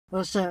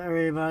What's up,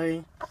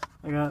 everybody?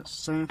 I got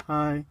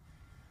 75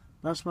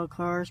 basketball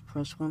cards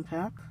plus 1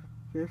 pack.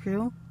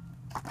 Fairfield.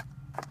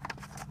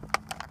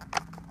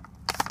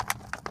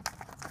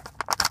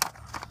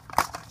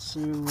 Let's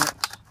see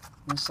what's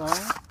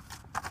inside.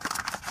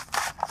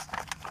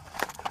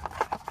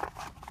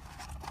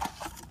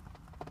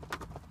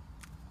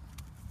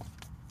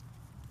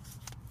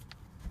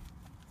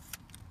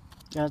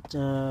 Got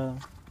the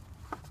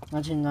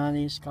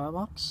 1990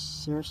 Skybox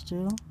Series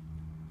 2.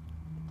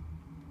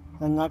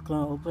 I'm not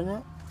going to open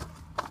it.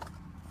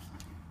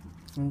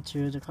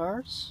 Into the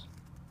cards.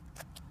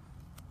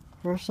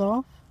 First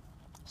off,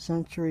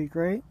 Century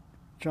Great,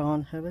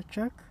 John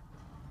Havlicek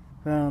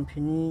from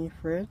Penny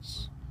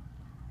Fritz.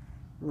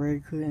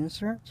 Very cool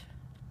insert.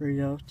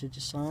 Radio to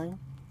design.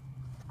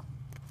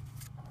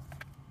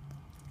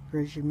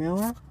 Reggie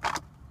Miller.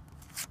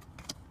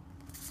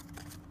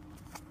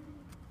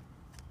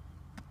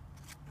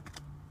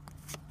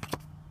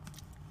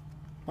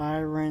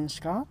 Byron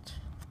Scott.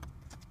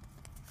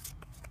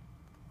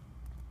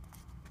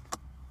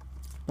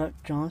 Buck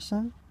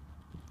Johnson.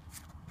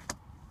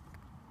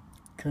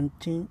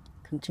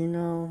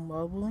 Contino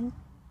Mobley.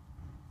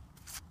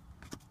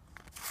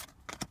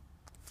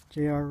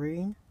 J.R.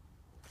 Reed.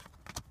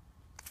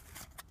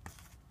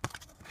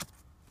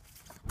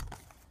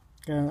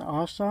 Got an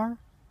All-Star.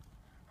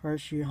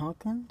 Hershey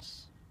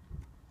Hawkins.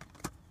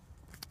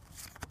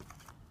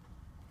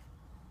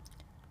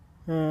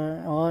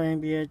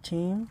 All-NBA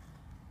team.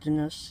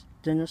 Dennis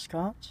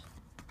Scott.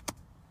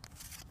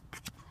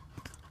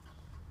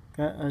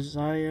 Got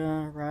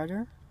Isaiah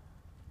Ryder.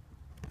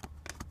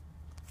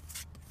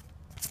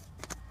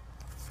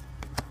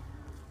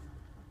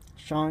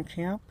 Sean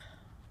Camp.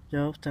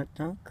 Dove that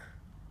dunk.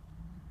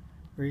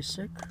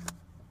 Rasick.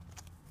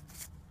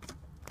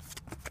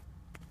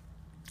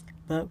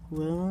 Buck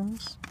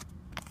Williams.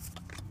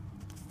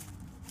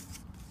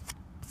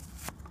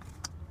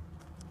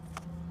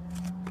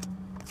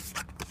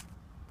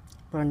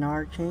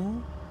 Bernard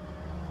King.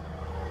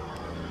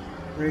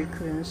 Very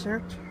cool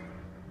insert.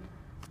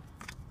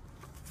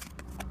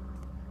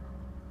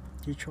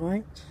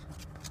 Detroit.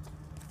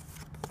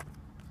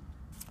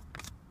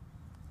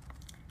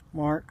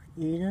 Mark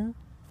Eden.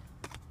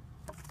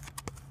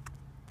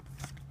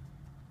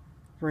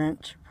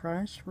 Brent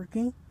Price,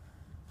 rookie.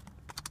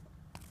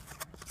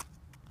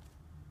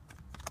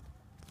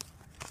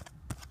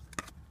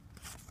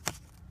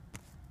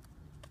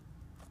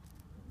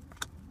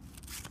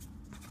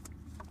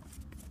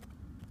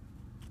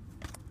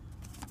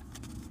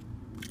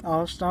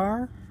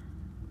 All-Star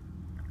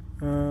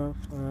of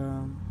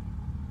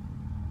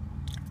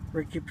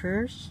Ricky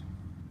Pierce.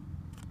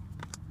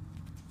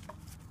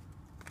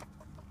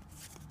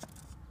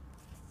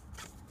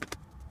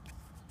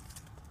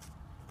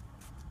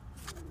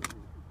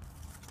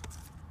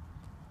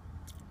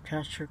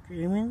 Patrick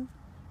Ewing.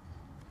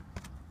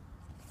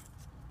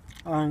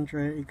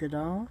 Andre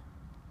Iguodala.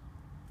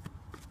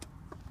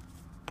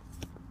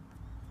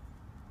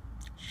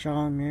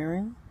 Sean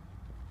Marion.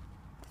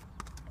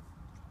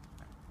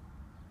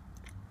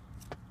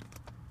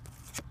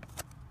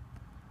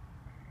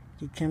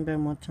 Dikembe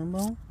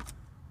Mutombo.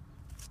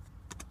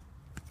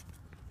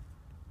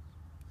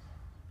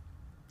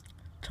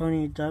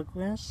 Tony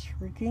Douglas,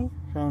 rookie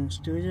from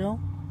Studio.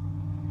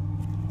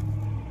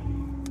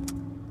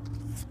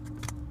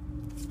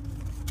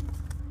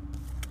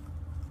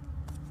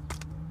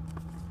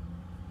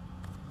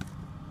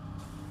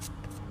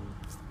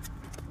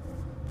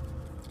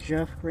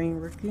 Jeff Green,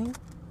 rookie.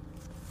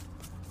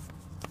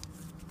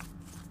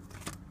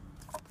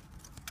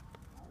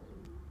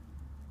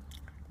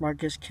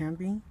 Marcus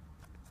Camby.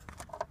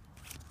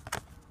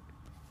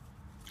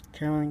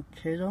 Kevin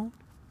Cato.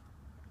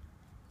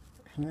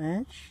 An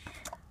edge.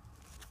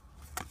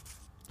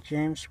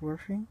 James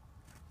Worthy.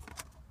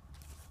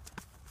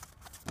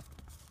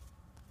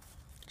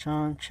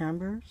 John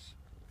Chambers.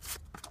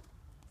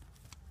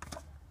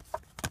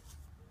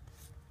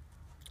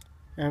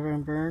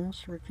 Evan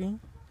Burns, rookie.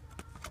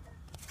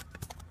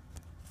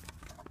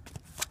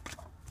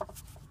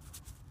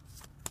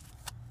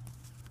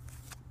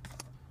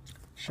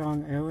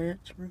 Sean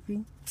Elliott,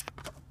 rookie.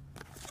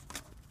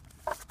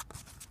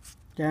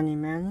 Danny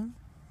Manning.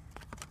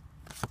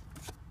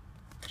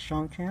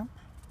 Sean Camp.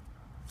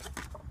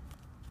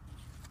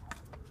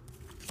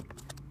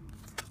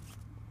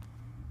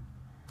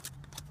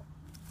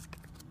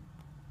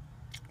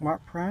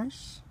 Mark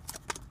Price.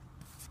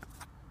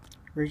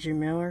 Reggie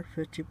Miller,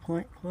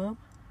 50-point club.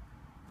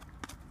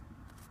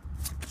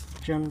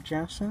 Jim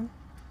Jackson,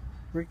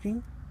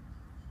 rookie.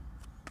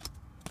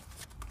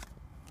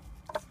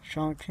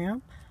 Sean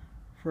Camp,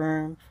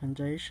 Firm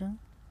Foundation,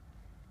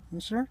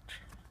 insert,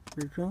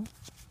 pretty cool.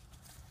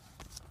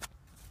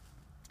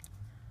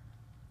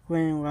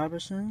 Gwen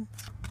Robinson,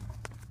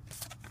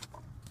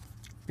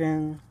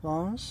 Ben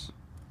Wallace,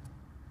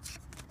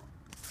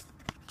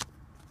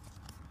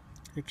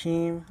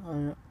 Hakeem,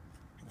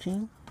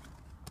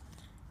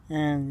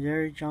 and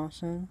Jerry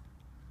Johnson.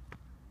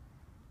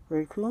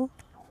 Very cool.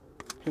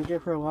 Thank you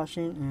for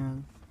watching,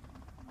 and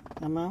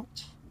I'm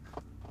out.